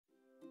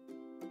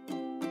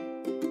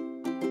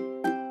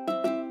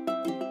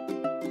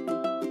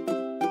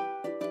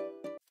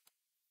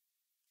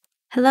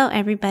Hello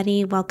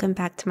everybody, welcome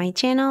back to my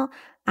channel.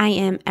 I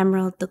am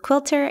Emerald the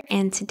Quilter,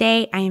 and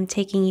today I am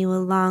taking you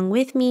along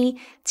with me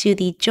to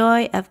the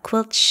Joy of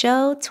Quilts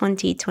Show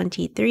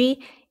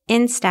 2023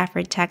 in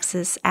Stafford,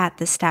 Texas at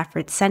the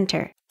Stafford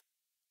Center.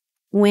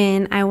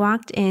 When I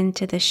walked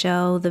into the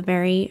show, the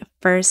very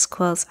first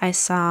quilts I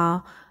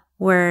saw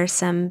were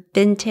some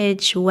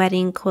vintage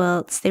wedding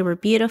quilts. They were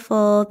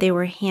beautiful, they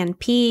were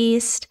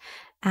hand-pieced.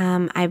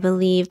 I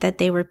believe that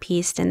they were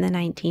pieced in the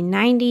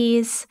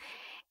 1990s.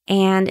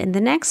 And in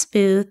the next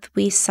booth,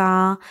 we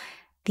saw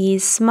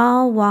these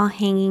small wall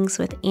hangings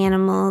with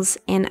animals,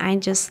 and I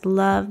just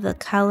love the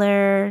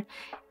color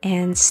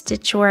and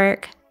stitch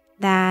work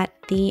that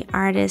the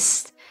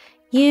artists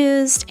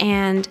used,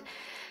 and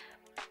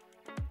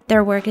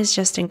their work is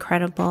just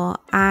incredible.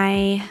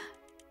 I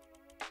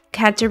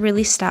had to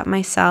really stop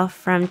myself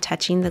from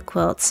touching the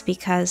quilts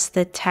because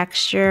the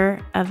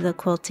texture of the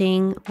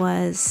quilting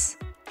was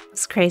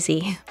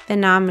crazy,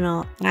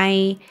 phenomenal.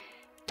 I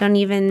don't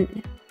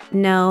even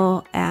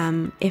know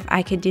if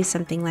I could do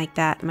something like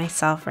that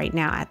myself right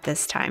now at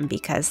this time,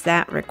 because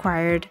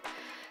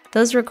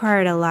those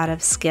required a lot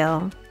of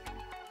skill.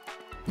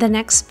 The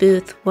next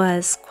booth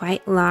was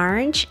quite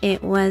large.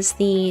 It was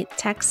the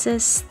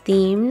Texas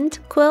themed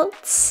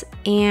quilts,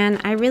 and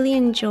I really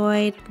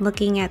enjoyed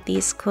looking at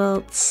these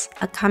quilts.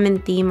 A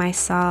common theme I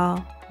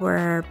saw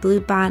were blue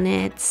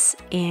bonnets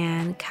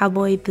and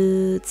cowboy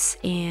boots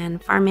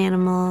and farm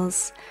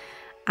animals.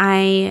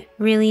 I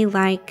really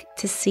like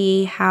to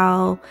see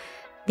how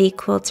the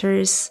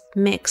quilters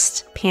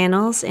mixed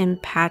panels and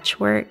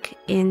patchwork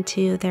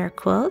into their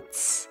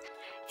quilts,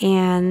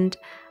 and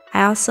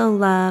I also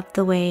love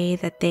the way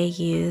that they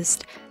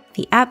used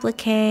the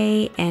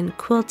applique and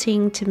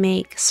quilting to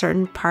make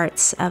certain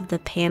parts of the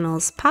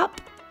panels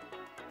pop.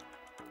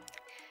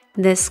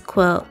 This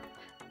quilt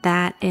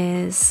that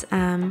is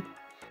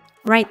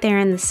right there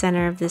in the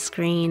center of the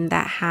screen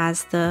that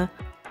has the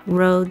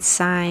road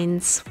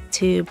signs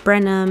to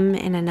Brenham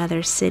in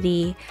another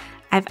city.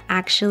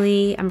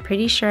 I'm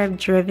pretty sure I've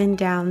driven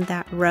down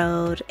that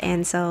road,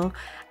 and so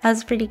I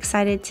was pretty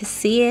excited to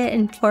see it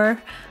and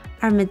pour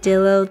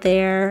armadillo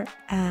there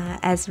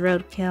as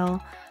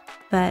roadkill.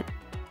 But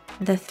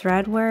the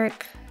thread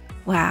work,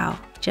 wow,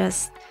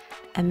 just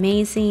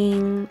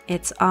amazing.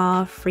 It's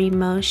all free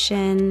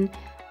motion,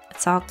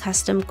 it's all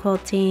custom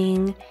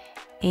quilting,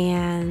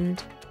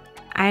 and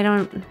I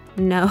don't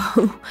know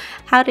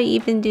how to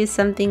even do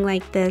something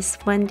like this.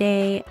 One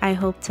day I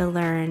hope to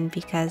learn,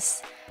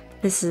 because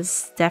this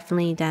is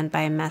definitely done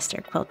by a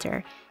master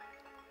quilter.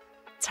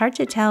 It's hard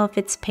to tell if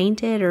it's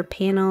painted or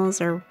panels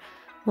or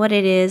what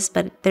it is,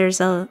 but there's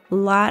a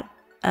lot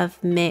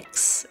of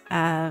mix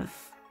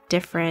of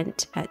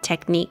different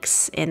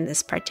techniques in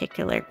this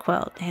particular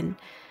quilt, and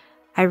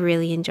I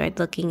really enjoyed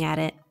looking at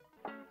it.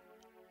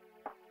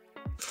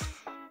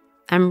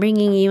 I'm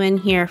bringing you in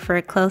here for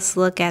a close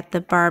look at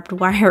the barbed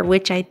wire,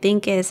 which I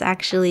think is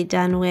actually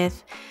done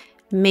with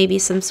maybe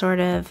some sort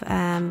of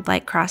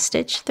like cross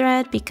stitch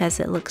thread, because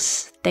it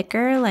looks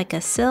thicker like a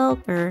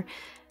silk or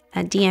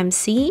a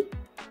DMC.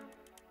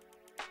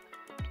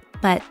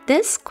 But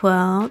this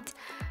quilt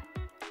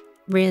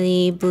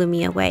really blew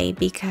me away,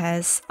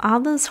 because all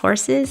those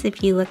horses,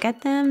 if you look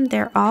at them,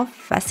 they're all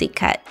fussy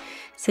cut.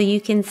 So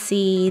you can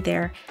see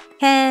their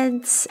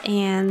heads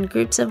and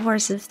groups of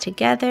horses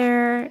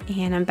together,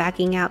 and I'm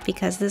backing out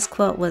because this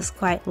quilt was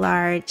quite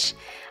large.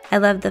 I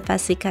love the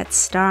fussy cut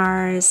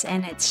stars,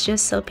 and it's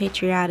just so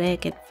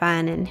patriotic and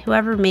fun, and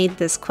whoever made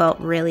this quilt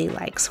really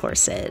likes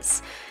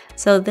horses.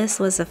 So this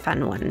was a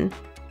fun one.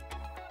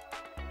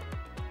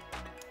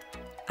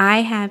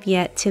 I have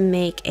yet to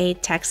make a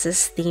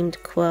Texas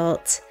themed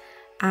quilt.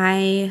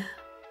 I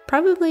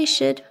probably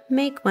should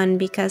make one,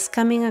 because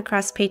coming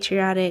across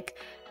patriotic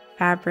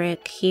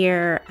fabric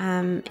here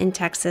in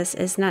Texas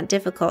is not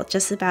difficult.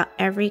 Just about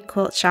every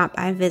quilt shop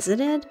I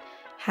visited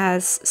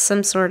has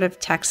some sort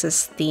of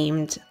Texas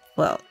themed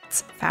quilt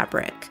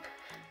fabric.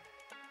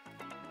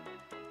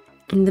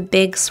 And the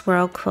big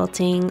swirl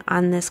quilting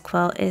on this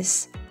quilt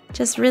is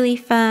just really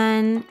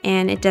fun,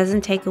 and it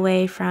doesn't take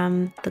away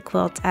from the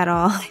quilt at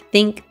all. I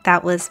think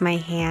that was my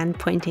hand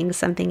pointing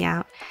something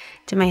out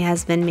to my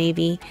husband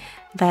maybe,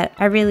 but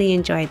I really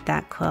enjoyed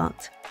that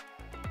quilt.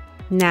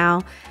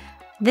 Now,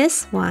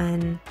 this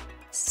one,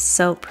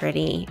 so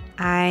pretty.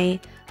 I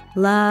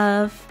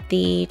love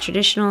the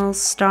traditional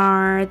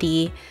star,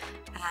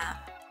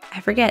 I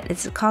forget,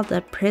 it's called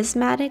the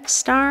prismatic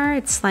star.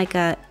 It's like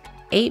a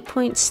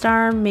 8-point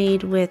star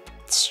made with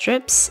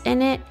strips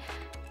in it,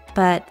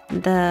 but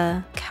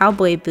the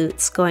cowboy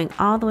boots going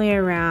all the way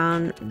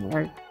around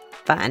were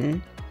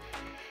fun.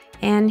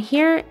 And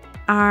here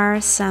are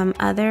some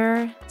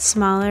other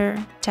smaller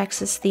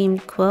Texas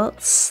themed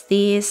quilts.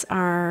 These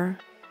are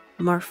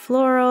more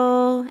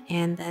floral,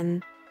 and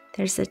then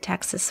there's the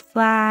Texas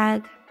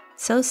flag.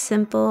 So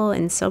simple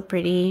and so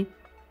pretty.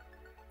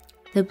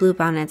 The blue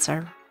bonnets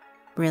are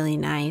really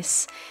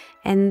nice,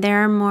 and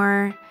there are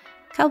more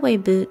cowboy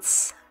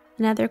boots,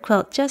 another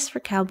quilt just for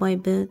cowboy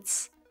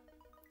boots.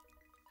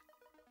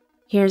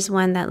 Here's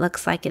one that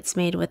looks like it's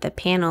made with a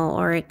panel,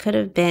 or it could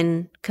have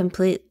been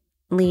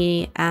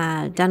completely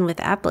done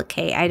with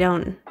applique. I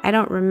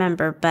don't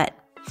remember, but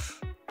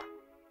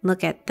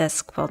look at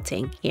this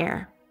quilting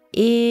here.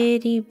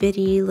 Itty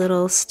bitty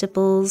little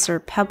stipples or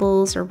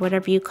pebbles or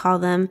whatever you call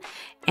them,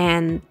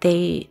 and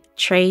they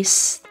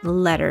trace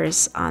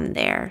letters on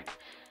there.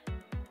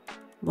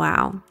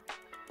 Wow,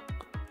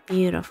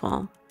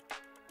 beautiful.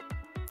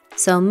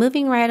 So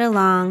moving right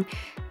along,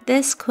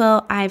 this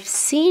quilt I've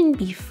seen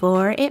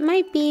before. It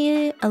might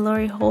be a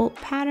Lori Holt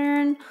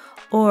pattern,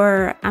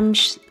 or I'm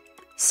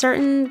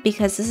certain,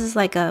 because this is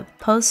like a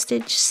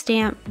postage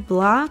stamp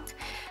block,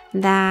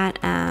 that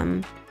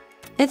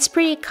it's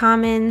pretty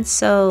common.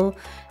 So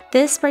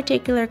this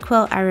particular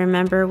quilt, I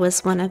remember,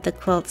 was one of the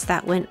quilts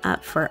that went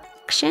up for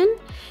auction,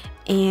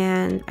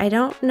 and I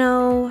don't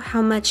know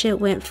how much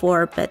it went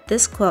for, but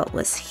this quilt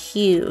was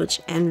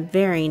huge and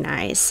very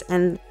nice,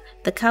 and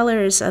the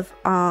colors of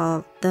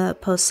all the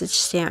postage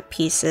stamp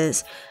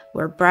pieces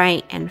were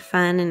bright and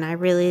fun, and I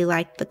really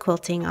liked the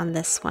quilting on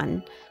this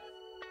one.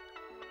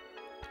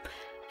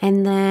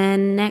 And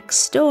then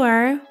next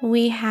door,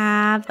 we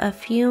have a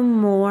few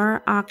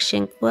more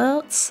auction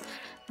quilts.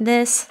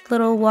 This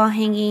little wall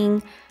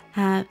hanging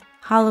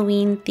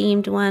Halloween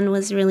themed one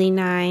was really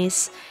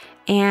nice.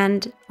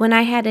 And when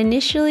I had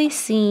initially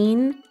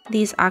seen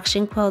these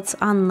auction quilts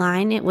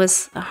online, it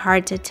was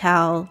hard to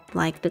tell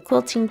like the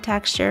quilting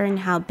texture and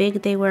how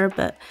big they were,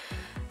 but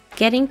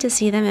getting to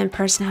see them in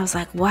person, I was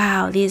like,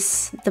 wow,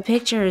 the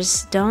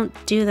pictures don't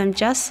do them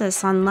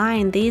justice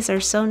online. These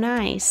are so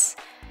nice.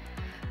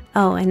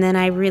 Oh, and then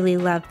I really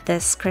love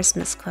this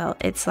Christmas quilt.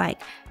 It's like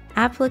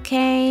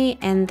applique,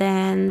 and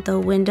then the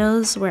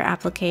windows were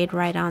appliqued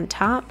right on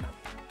top.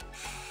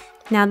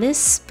 Now this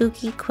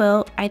spooky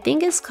quilt, I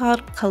think is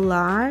called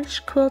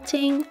collage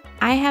quilting.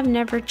 I have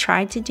never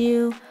tried to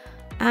do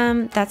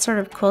that sort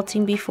of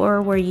quilting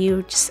before, where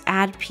you just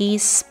add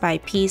piece by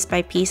piece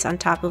by piece on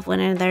top of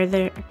one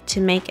another to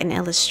make an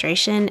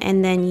illustration,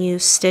 and then you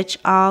stitch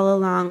all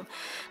along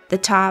the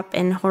top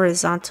and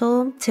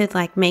horizontal to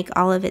like make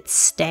all of it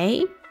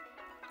stay.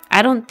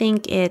 I don't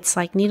think it's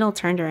like needle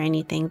turned or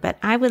anything, but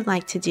I would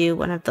like to do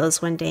one of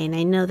those one day, and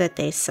I know that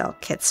they sell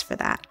kits for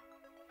that.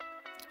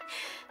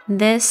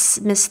 This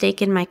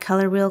Mistaken My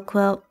Color Wheel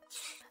quilt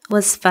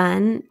was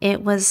fun.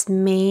 It was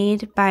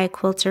made by a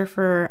quilter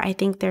for, I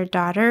think, their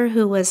daughter,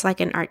 who was like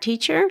an art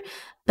teacher,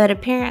 but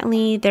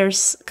apparently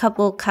there's a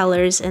couple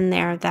colors in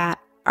there that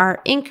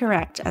are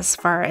incorrect as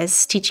far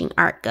as teaching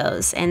art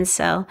goes. And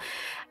so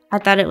I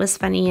thought it was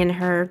funny in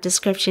her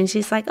description.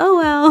 She's like,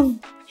 oh,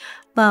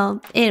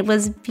 well, it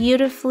was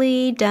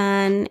beautifully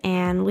done,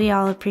 and we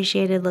all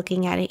appreciated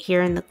looking at it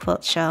here in the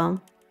quilt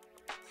show.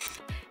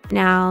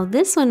 Now,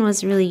 this one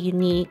was really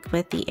unique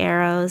with the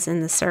arrows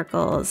and the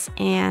circles,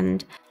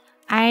 and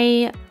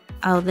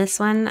this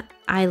one,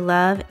 I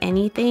love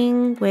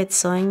anything with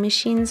sewing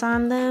machines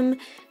on them.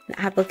 The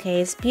applique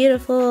is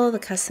beautiful, the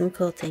custom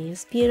quilting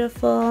is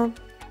beautiful.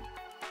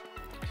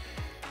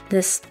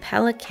 This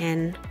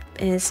pelican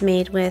is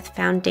made with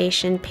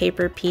foundation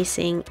paper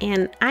piecing,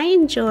 and I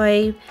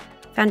enjoy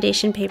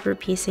foundation paper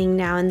piecing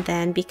now and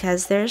then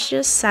because there's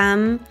just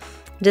some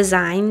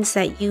designs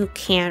that you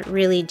can't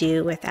really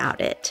do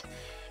without it.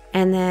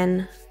 And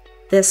then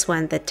this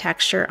one, the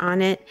texture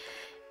on it,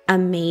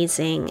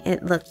 amazing.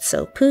 It looked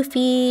so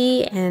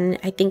poofy, and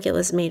I think it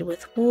was made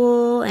with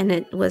wool, and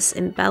it was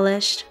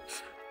embellished.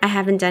 I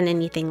haven't done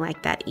anything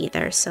like that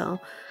either.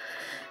 So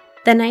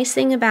the nice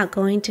thing about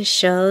going to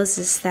shows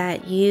is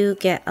that you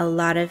get a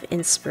lot of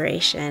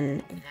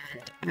inspiration,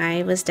 and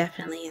I was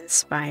definitely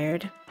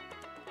inspired.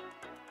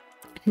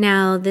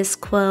 Now this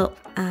quilt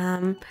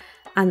on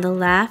the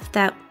left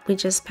that we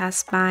just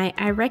passed by,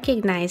 I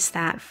recognize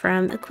that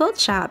from a quilt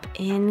shop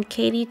in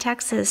Katy,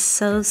 Texas,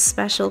 Sews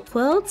Special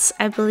Quilts.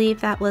 I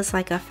believe that was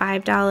like a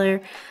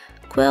 $5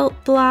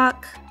 quilt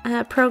block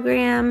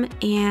program,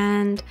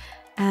 and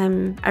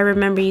I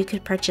remember you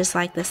could purchase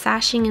like the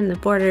sashing and the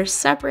borders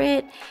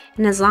separate,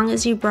 and as long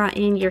as you brought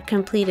in your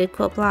completed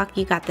quilt block,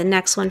 you got the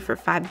next one for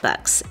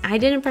 $5. I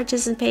didn't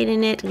participate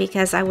in it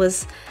because I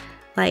was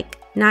like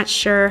not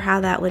sure how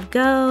that would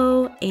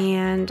go,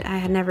 and I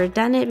had never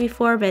done it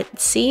before, but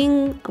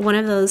seeing one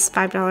of those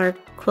 $5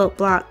 quilt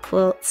block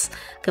quilts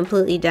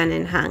completely done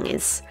and hung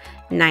is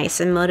nice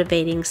and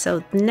motivating.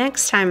 So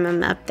next time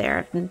I'm up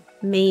there,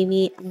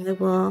 maybe I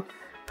will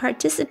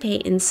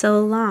participate in Sew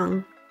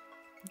Along.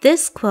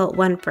 This quilt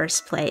won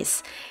first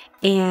place,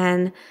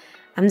 and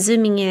I'm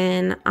zooming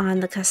in on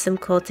the custom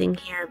quilting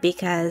here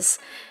because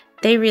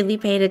they really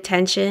paid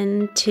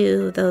attention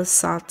to those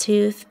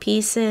sawtooth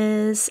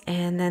pieces,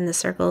 and then the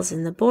circles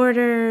in the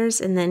borders.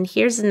 And then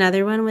here's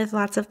another one with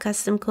lots of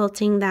custom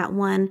quilting that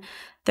won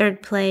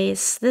third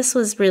place. This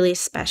was really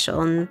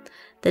special. In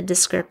the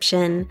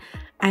description,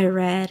 I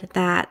read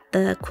that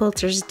the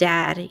quilter's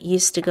dad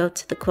used to go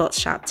to the quilt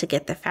shop to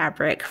get the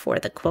fabric for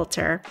the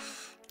quilter.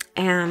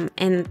 And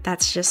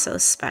that's just so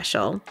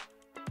special.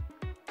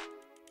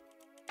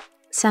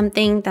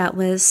 Something that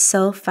was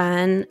so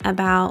fun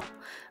about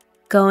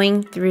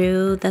going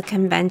through the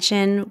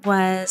convention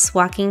was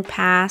walking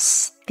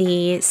past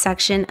the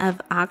section of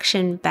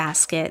auction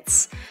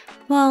baskets.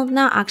 Well,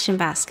 not auction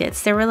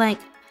baskets. They were like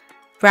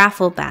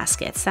raffle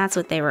baskets. That's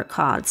what they were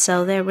called.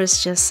 So there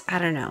was just, I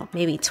don't know,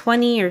 maybe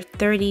 20 or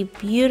 30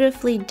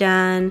 beautifully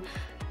done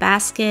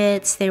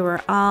baskets. They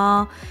were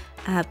all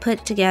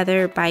put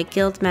together by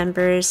guild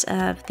members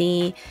of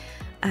the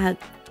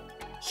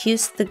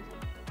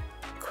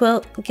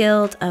Quilt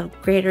Guild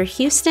of Greater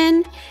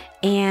Houston,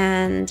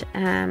 and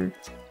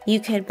you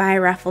could buy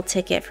a raffle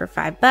ticket for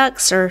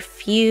 $5 or a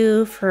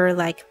few for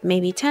like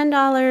maybe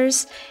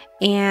 $10,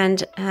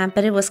 and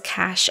but it was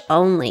cash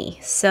only.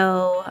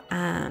 So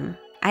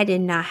I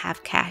did not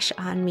have cash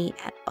on me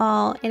at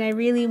all, and I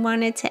really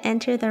wanted to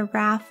enter the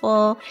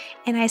raffle.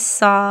 And I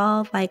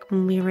saw, like,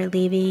 when we were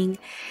leaving,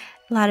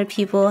 a lot of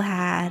people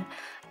had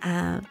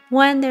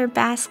won their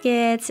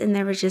baskets, and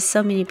there were just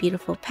so many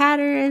beautiful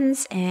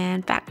patterns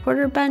and back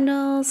border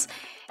bundles.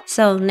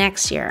 So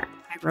next year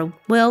I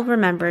will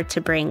remember to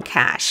bring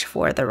cash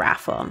for the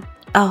raffle.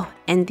 Oh,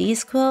 and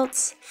these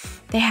quilts,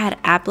 they had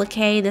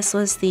applique. This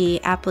was the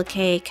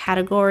applique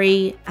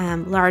category,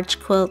 large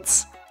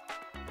quilts.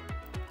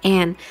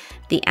 And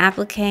the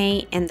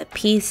applique and the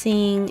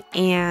piecing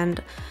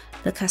and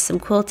the custom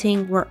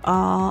quilting were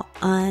all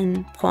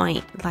on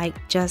point,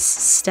 like just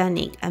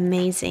stunning,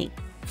 amazing.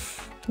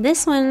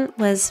 This one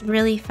was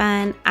really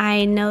fun.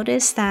 I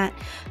noticed that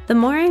the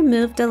more I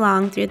moved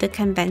along through the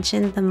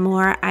convention, the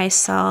more I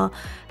saw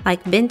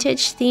like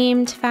vintage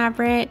themed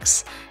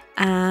fabrics,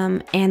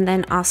 and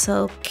then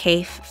also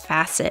Kaffe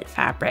facet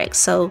fabrics.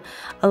 So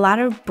a lot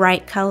of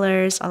bright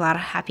colors, a lot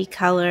of happy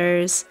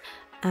colors.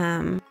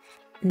 And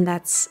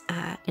that's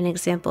an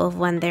example of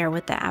one there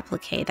with the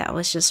applique that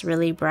was just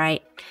really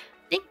bright.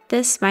 I think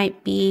this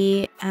might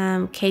be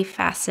Kaffe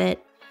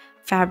facet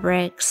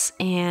fabrics,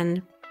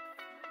 and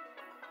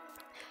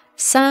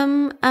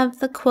some of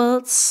the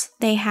quilts,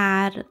 they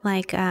had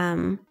like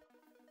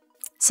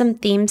some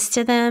themes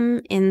to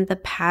them in the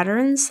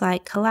patterns,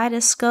 like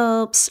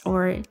kaleidoscopes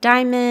or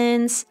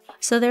diamonds.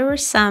 So there were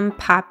some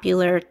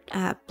popular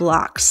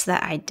blocks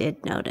that I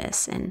did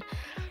notice. And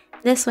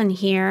this one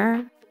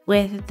here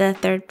with the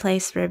 3rd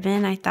place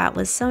ribbon, I thought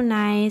was so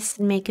nice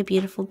and make a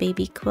beautiful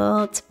baby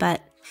quilt.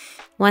 But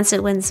once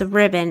it wins a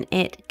ribbon,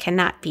 it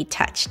cannot be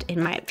touched,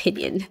 in my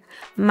opinion.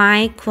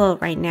 My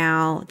quilt right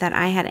now that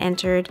I had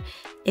entered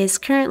is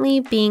currently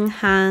being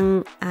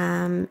hung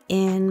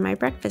in my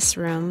breakfast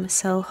room.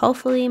 So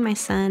hopefully my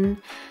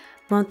son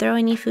won't throw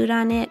any food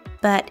on it,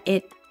 but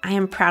I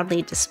am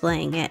proudly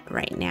displaying it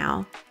right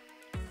now.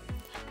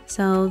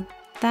 So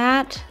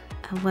that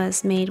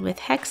was made with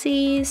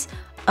hexes.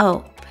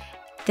 Oh,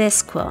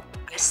 this quilt,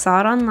 I saw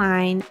it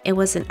online. It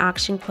was an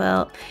auction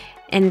quilt,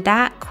 and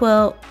that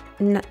quilt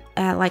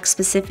like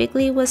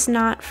specifically was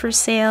not for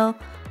sale,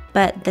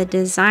 but the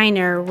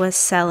designer was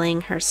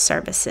selling her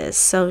services.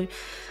 So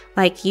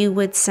like you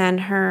would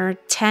send her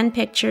 10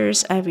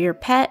 pictures of your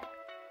pet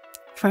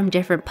from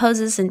different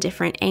poses and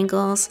different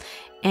angles,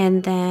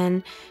 and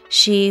then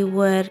she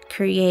would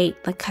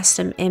create the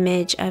custom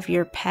image of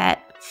your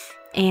pet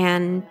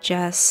and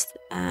just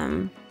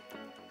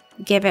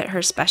give it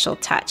her special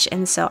touch.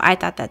 And so I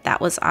thought that that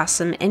was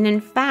awesome. And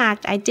in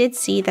fact, I did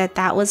see that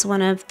that was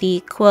one of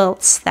the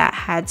quilts that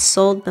had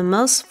sold the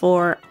most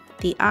for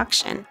the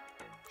auction.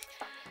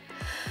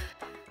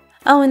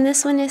 Oh, and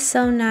this one is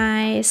so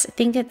nice. I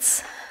think I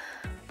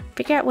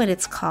forget what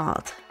it's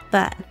called,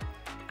 but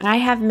I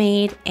have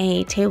made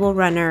a table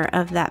runner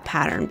of that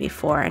pattern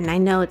before, and I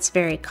know it's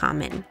very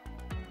common.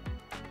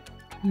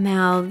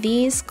 Now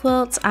these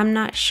quilts, I'm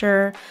not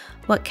sure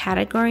what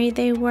category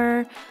they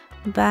were,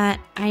 but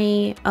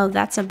oh,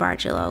 that's a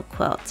Bargello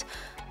quilt.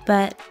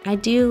 But I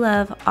do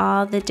love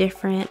all the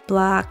different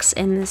blocks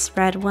in this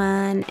red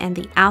one and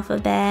the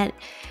alphabet.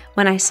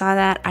 When I saw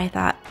that, I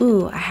thought,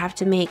 ooh, I have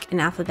to make an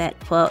alphabet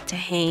quilt to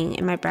hang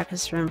in my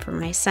breakfast room for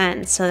my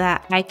son so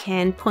that I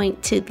can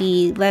point to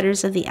the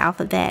letters of the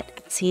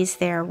alphabet as he's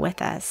there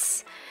with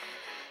us.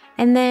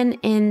 And then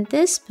in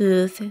this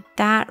booth,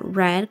 that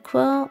red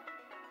quilt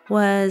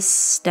was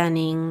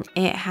stunning.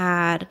 It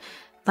had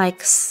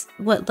like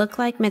what looked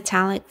like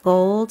metallic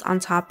gold on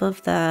top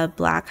of the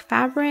black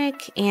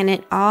fabric, and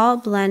it all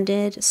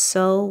blended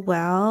so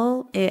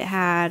well. It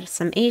had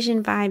some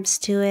Asian vibes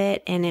to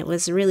it, and it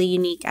was really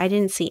unique. I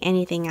didn't see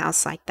anything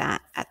else like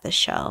that at the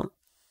show.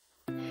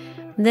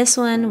 This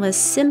one was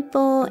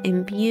simple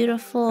and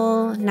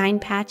beautiful, 9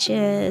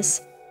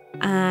 patches.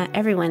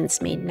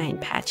 Everyone's made 9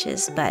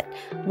 patches, but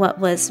what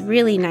was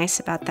really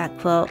nice about that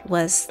quilt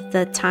was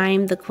the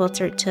time the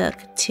quilter took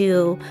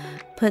to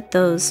put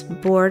those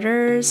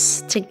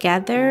borders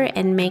together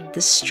and make the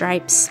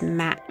stripes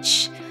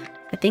match.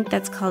 I think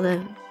that's called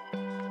a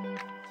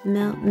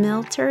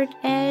miltered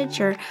edge,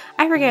 or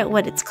I forget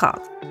what it's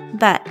called,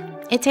 but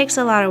it takes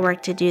a lot of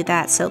work to do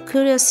that. So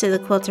kudos to the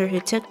quilter who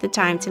took the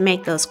time to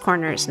make those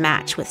corners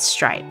match with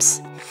stripes.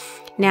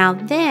 Now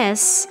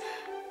this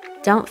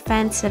Don't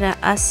Fence It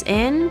Us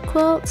In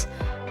quilt,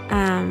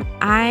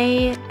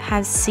 I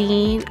had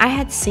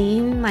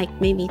seen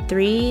like maybe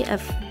 3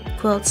 of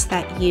quilts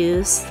that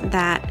use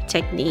that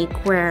technique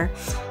where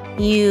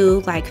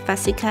you like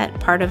fussy cut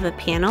part of a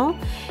panel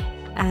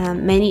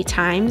many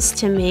times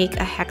to make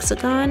a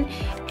hexagon,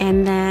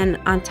 and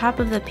then on top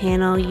of the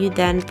panel you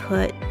then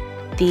put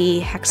the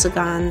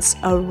hexagons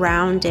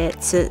around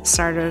it to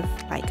sort of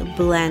like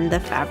blend the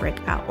fabric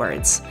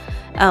outwards.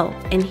 Oh,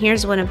 and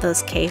here's one of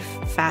those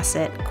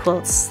K-facet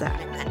quilts that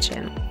I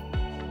mentioned.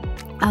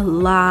 A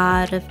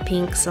lot of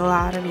pinks, a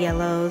lot of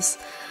yellows,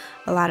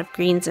 a lot of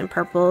greens and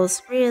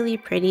purples, really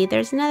pretty.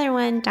 There's another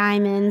one,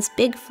 diamonds,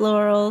 big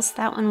florals.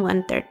 That one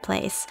won 3rd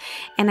place.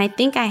 And I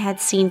think I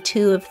had seen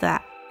 2 of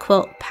that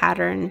quilt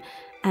pattern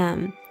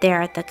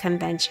there at the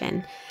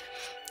convention.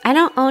 I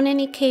don't own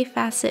any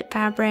K-facet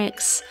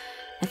fabrics.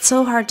 It's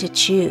so hard to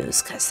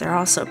choose because they're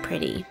all so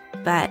pretty.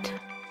 But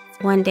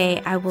one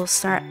day I will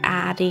start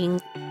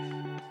adding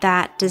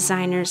that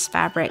designer's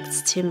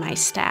fabrics to my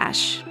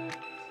stash.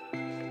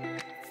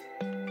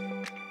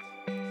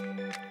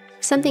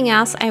 Something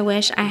else I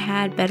wish I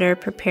had better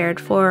prepared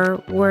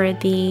for were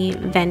the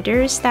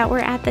vendors that were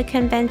at the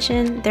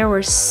convention. There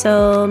were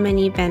so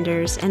many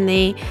vendors, and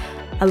a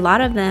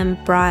lot of them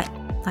brought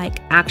like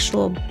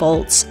actual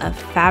bolts of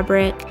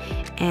fabric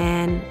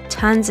and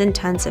tons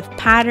of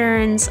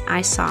patterns.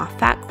 I saw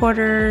fat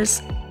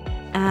quarters,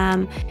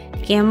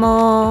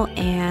 Gamble,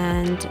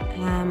 and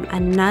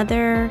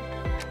another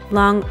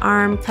long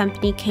arm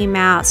company came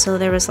out. So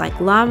there was like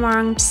long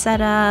arm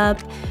setup.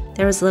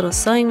 There was a little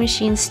sewing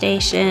machine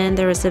station.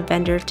 There was a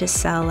vendor to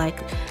sell like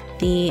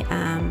the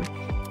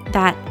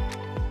that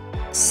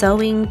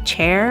sewing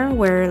chair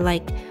where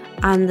like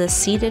on the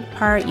seated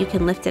part you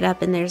can lift it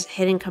up and there's a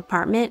hidden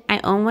compartment. I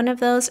own one of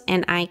those,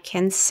 and I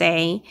can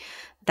say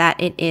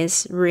that it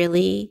is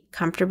really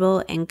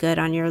comfortable and good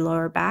on your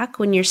lower back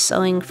when you're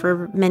sewing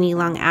for many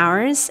long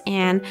hours.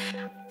 And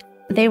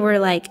they were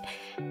like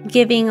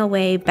giving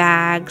away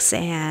bags,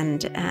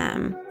 and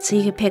so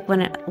you could pick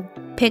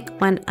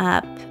one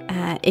up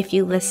if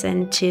you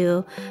listen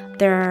to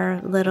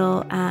their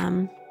little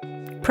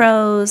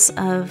pros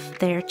of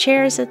their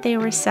chairs that they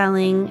were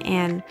selling.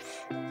 And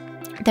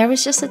there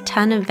was just a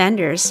ton of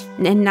vendors,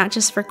 and not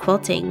just for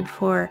quilting,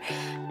 for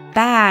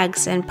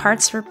bags and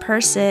parts for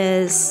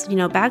purses, you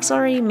know, bags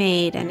already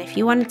made. And if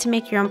you wanted to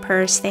make your own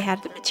purse, they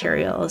had the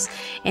materials.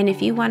 And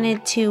if you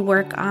wanted to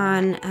work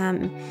on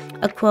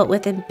a quilt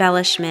with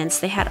embellishments,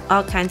 they had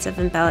all kinds of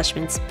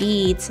embellishments,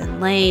 beads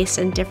and lace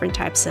and different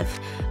types of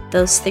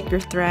those thicker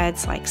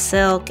threads like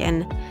silk,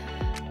 and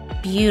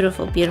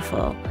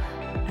beautiful.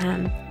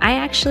 I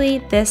actually,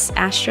 this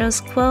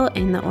Astros quilt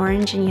in the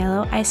orange and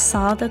yellow, I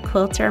saw the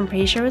quilter, I'm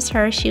pretty sure it was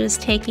her. She was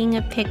taking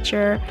a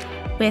picture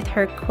with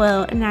her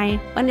quilt, and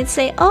I wanted to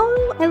say,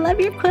 oh, I love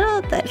your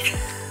quilt.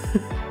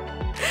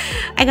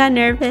 I got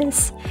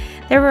nervous.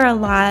 There were a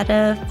lot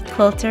of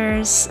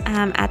quilters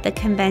at the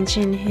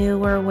convention who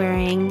were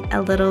wearing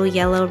a little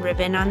yellow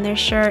ribbon on their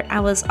shirt. I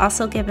was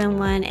also given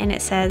one, and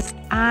it says,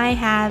 I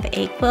have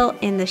a quilt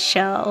in the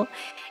show.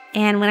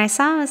 And when I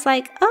saw it, I was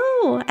like,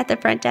 oh, at the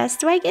front desk,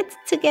 do I get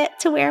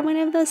to wear one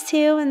of those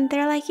too? And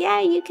they're like,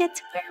 yeah, you get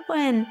to wear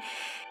one.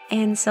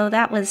 And so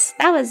that was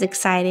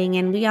exciting,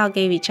 and we all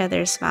gave each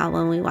other a smile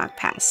when we walked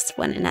past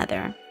one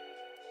another.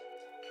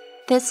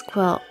 This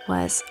quilt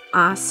was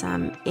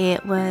awesome.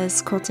 It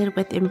was quilted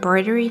with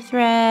embroidery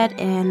thread,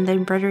 and the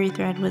embroidery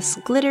thread was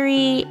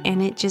glittery,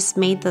 and it just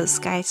made those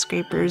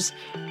skyscrapers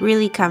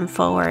really come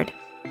forward.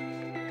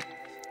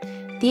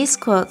 These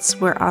quilts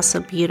were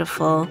also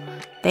beautiful.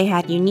 They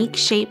had unique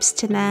shapes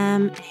to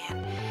them,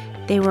 and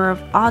they were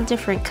of all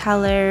different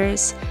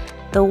colors.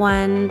 The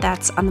one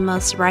that's on the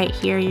most right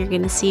here, you're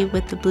going to see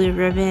with the blue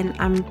ribbon,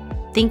 I'm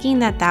thinking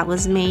that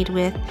was made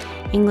with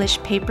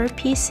English paper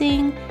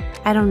piecing.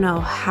 I don't know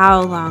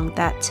how long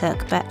that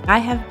took, but I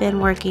have been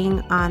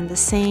working on the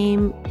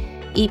same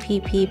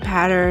EPP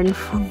pattern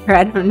for,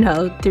 I don't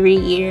know, 3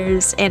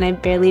 years, and I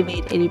barely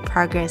made any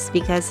progress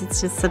because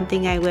it's just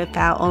something I whip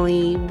out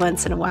only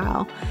once in a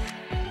while.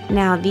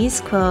 Now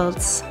these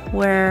quilts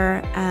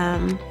were,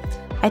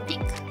 I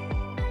think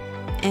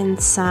in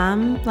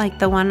some, like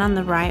the one on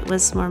the right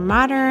was more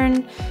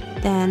modern,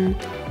 then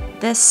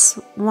this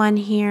one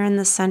here in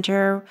the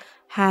center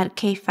had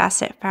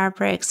K-facet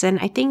fabrics, and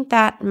I think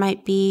that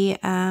might be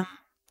a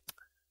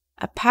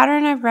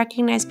pattern I've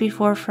recognized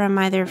before from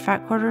either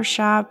Fat Quarter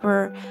Shop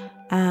or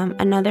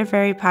another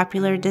very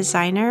popular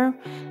designer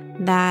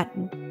that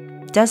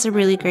does a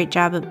really great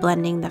job of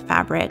blending the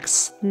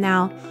fabrics.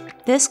 Now,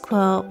 this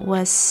quilt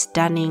was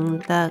stunning.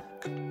 The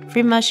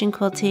free motion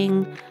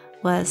quilting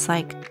was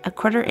like a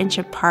 1/4 inch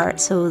apart,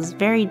 so it was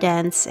very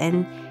dense.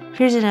 And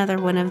here's another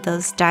one of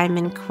those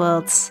diamond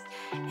quilts.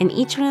 And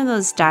each one of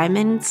those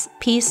diamonds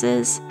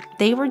pieces,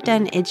 they were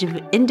done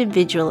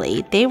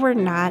individually. They were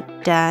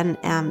not done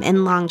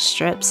in long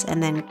strips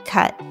and then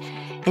cut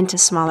into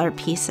smaller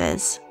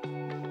pieces.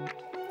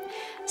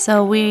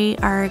 So we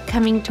are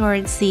coming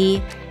towards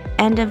the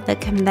end of the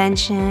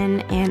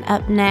convention, and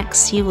up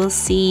next you will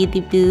see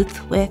the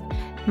booth with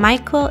my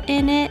quilt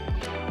in it.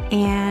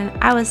 And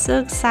I was so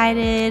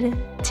excited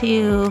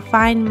to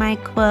find my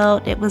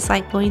quilt. It was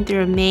like going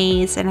through a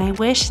maze, and I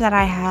wish that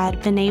I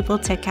had been able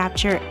to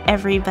capture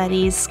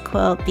everybody's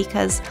quilt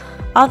because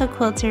all the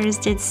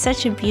quilters did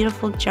such a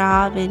beautiful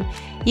job, and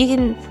you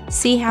can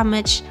see how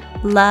much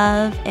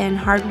love and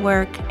hard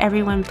work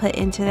everyone put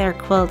into their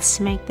quilts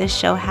to make this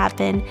show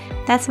happen.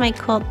 That's my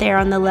quilt there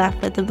on the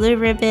left with the blue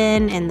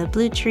ribbon and the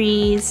blue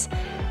trees.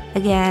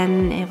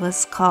 Again, it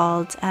was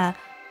called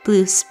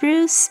Blue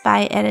Spruce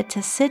by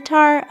Edyta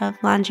Sitar of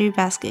Laundry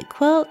Basket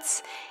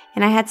Quilts,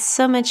 and I had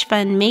so much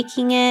fun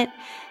making it.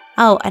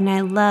 Oh, and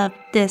I love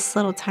this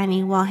little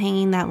tiny wall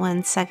hanging that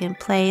won second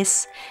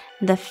place.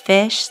 The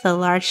fish, the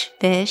large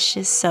fish,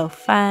 is so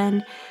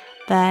fun,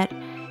 but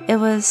it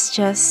was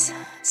just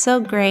so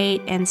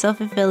great and so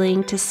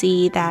fulfilling to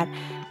see that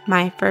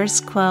my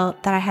first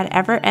quilt that I had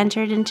ever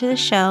entered into the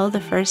show,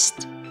 the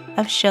first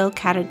of show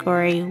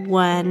category,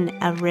 won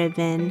a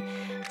ribbon.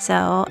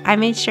 So I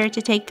made sure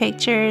to take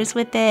pictures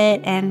with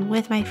it and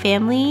with my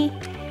family,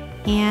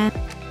 and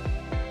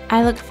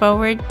I look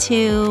forward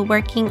to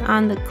working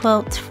on the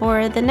quilt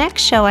for the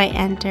next show I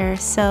enter.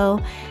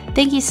 So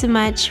thank you so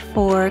much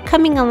for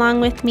coming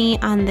along with me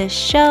on this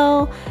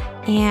show,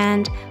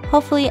 and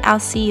hopefully I'll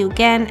see you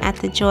again at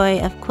the Joy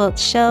of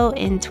Quilts Show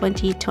in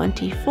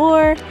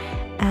 2024.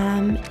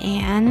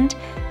 And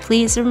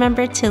please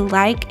remember to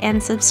like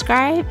and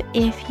subscribe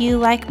if you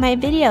like my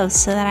videos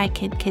so that I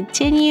can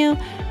continue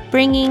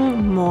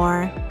bringing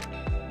more.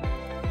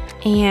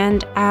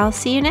 And I'll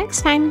see you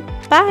next time.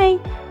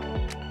 Bye!